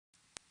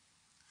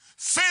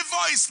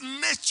Favor is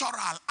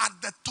natural at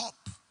the top.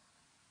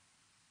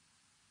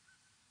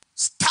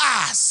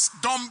 Stars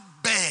don't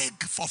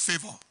beg for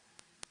favor.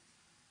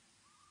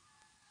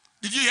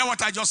 Did you hear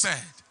what I just said?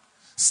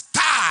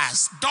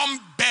 Stars don't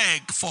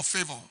beg for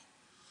favor.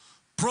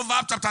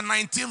 Proverbs chapter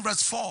 19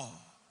 verse 4.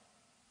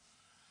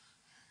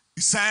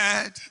 He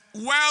said,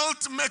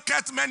 wealth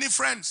maketh many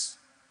friends.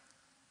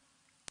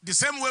 The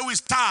same way with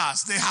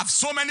stars, they have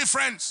so many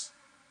friends.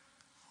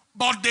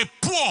 But the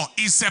poor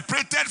is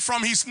separated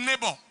from his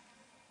neighbor.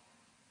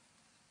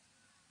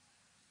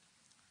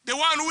 The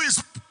one who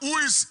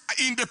is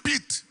in the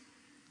pit,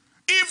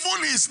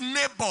 even his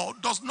neighbor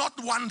does not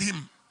want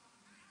him.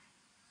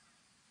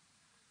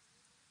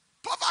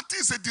 Poverty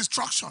is a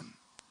destruction.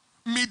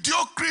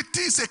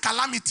 Mediocrity is a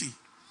calamity.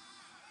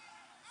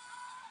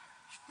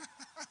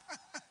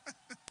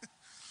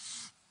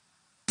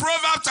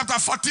 Proverbs chapter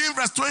 14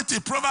 verse 20.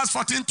 Proverbs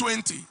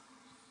 14:20.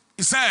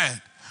 He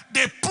said,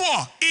 the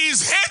poor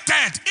is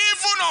hated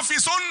even of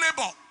his own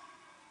neighbor.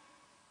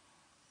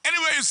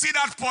 Anywhere you see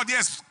that poor,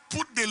 yes,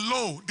 put the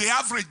low, the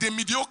average, the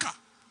mediocre.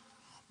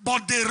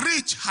 But the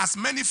rich has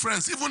many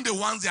friends, even the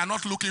ones they are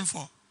not looking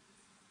for.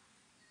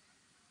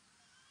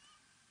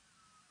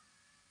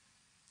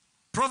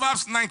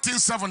 Proverbs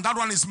 19:7, that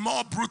one is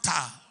more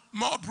brutal.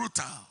 More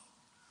brutal.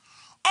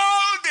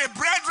 All the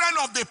brethren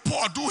of the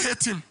poor do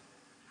hate him.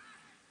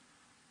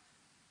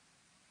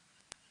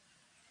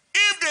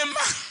 If the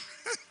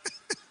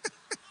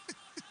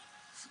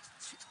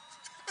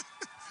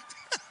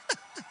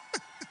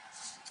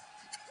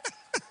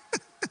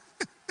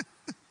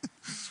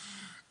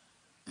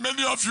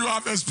many of you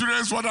have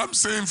experienced what I'm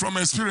saying from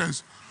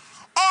experience.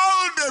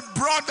 All the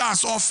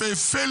brothers of a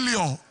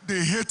failure,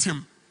 they hate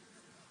him.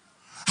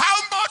 How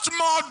much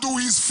more do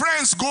his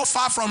friends go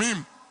far from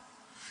him?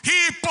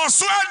 He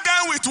persuades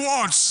them with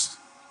words.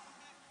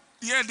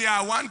 Yet they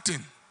are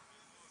wanting.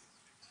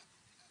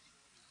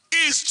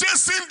 He's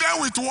chasing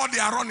them with what they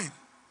are running.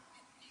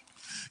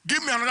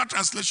 Give me another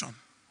translation.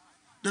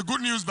 The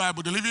Good News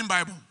Bible, the Living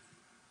Bible.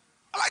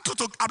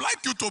 I'd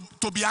like you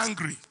to be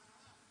angry.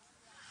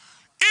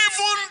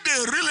 Even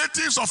the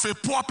relatives of a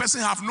poor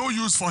person have no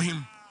use for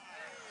him.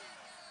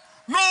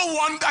 No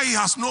wonder he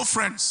has no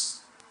friends.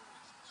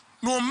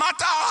 No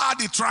matter how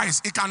hard he tries,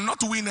 he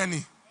cannot win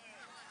any.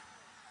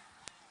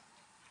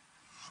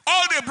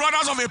 All the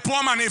brothers of a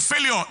poor man, a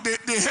failure,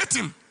 they hate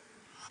him.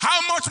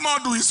 How much more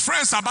do his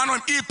friends abandon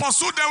him? He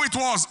pursued them with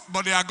words,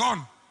 but they are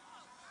gone.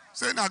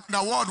 Say that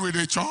the word with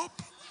a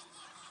chop.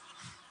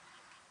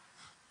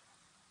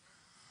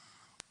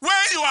 When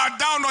you are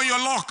down on your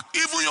luck,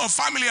 even your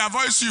family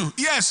avoids you.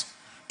 Yes,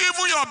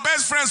 even your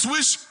best friends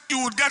wish you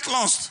would get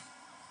lost.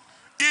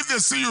 If they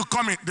see you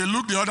coming, they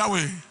look the other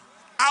way.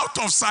 Out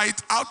of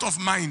sight, out of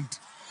mind.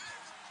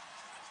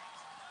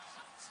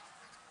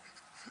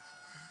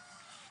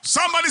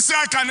 Somebody say,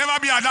 I can never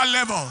be at that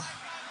level.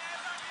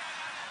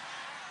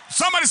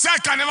 Somebody say, I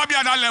can never be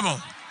at that level.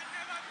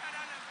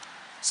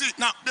 See,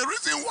 now, the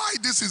reason why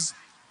this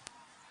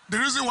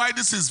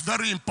is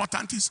very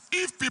important is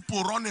if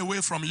people run away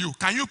from you,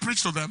 can you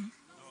preach to them?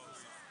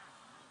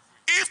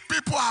 If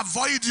people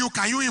avoid you,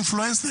 can you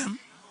influence them?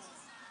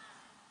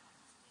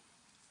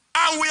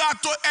 And we are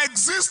to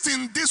exist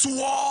in this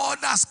world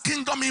as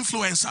kingdom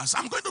influencers.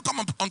 I'm going to come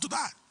onto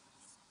that.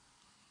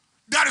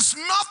 There is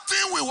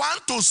nothing we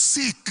want to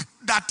seek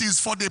that is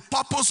for the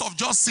purpose of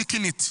just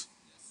seeking it,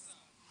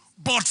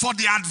 but for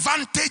the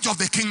advantage of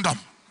the kingdom.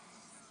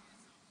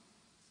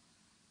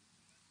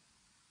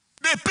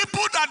 The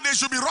people that they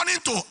should be running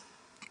to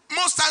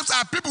most times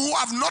are people who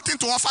have nothing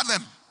to offer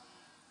them.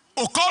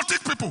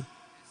 Occultic people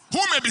who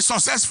may be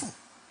successful.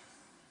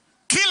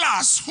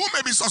 Killers who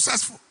may be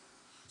successful.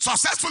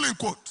 Successful in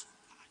quote.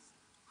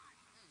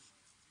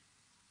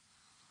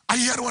 Are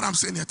you hearing what I'm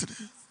saying here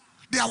today?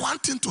 They are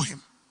wanting to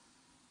him.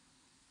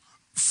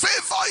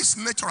 Favor is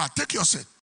natural. Take your seat.